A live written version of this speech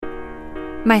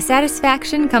My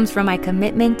satisfaction comes from my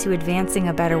commitment to advancing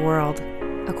a better world.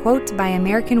 A quote by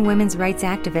American women's rights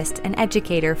activist and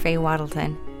educator Faye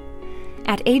Wattleton.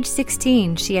 At age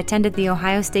 16, she attended The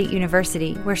Ohio State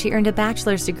University, where she earned a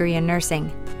bachelor's degree in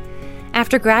nursing.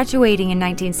 After graduating in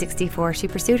 1964, she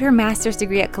pursued her master's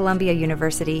degree at Columbia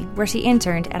University, where she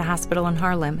interned at a hospital in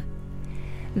Harlem.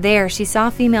 There, she saw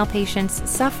female patients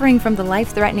suffering from the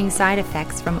life-threatening side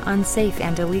effects from unsafe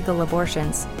and illegal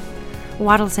abortions.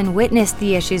 Wattleton witnessed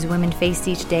the issues women faced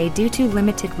each day due to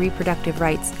limited reproductive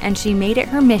rights, and she made it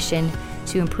her mission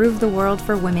to improve the world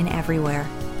for women everywhere.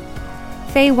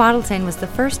 Faye Wattleton was the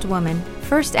first woman,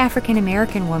 first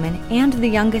African-American woman, and the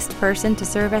youngest person to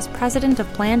serve as president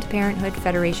of Planned Parenthood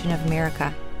Federation of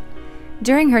America.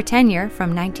 During her tenure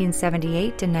from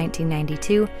 1978 to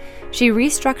 1992, she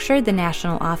restructured the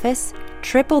national office,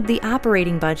 tripled the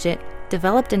operating budget,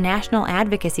 developed a national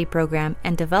advocacy program,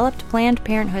 and developed Planned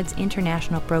Parenthood's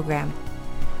international program.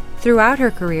 Throughout her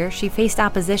career, she faced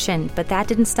opposition, but that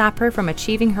didn't stop her from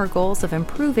achieving her goals of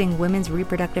improving women's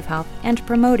reproductive health and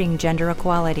promoting gender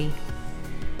equality.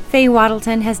 Faye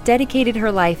Wattleton has dedicated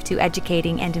her life to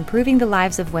educating and improving the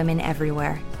lives of women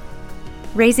everywhere.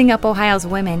 Raising Up Ohio's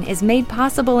Women is made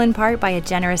possible in part by a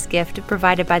generous gift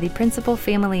provided by the Principal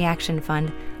Family Action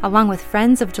Fund, along with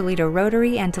Friends of Toledo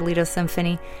Rotary and Toledo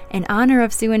Symphony, in honor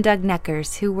of Sue and Doug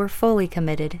Neckers, who were fully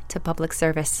committed to public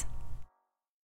service.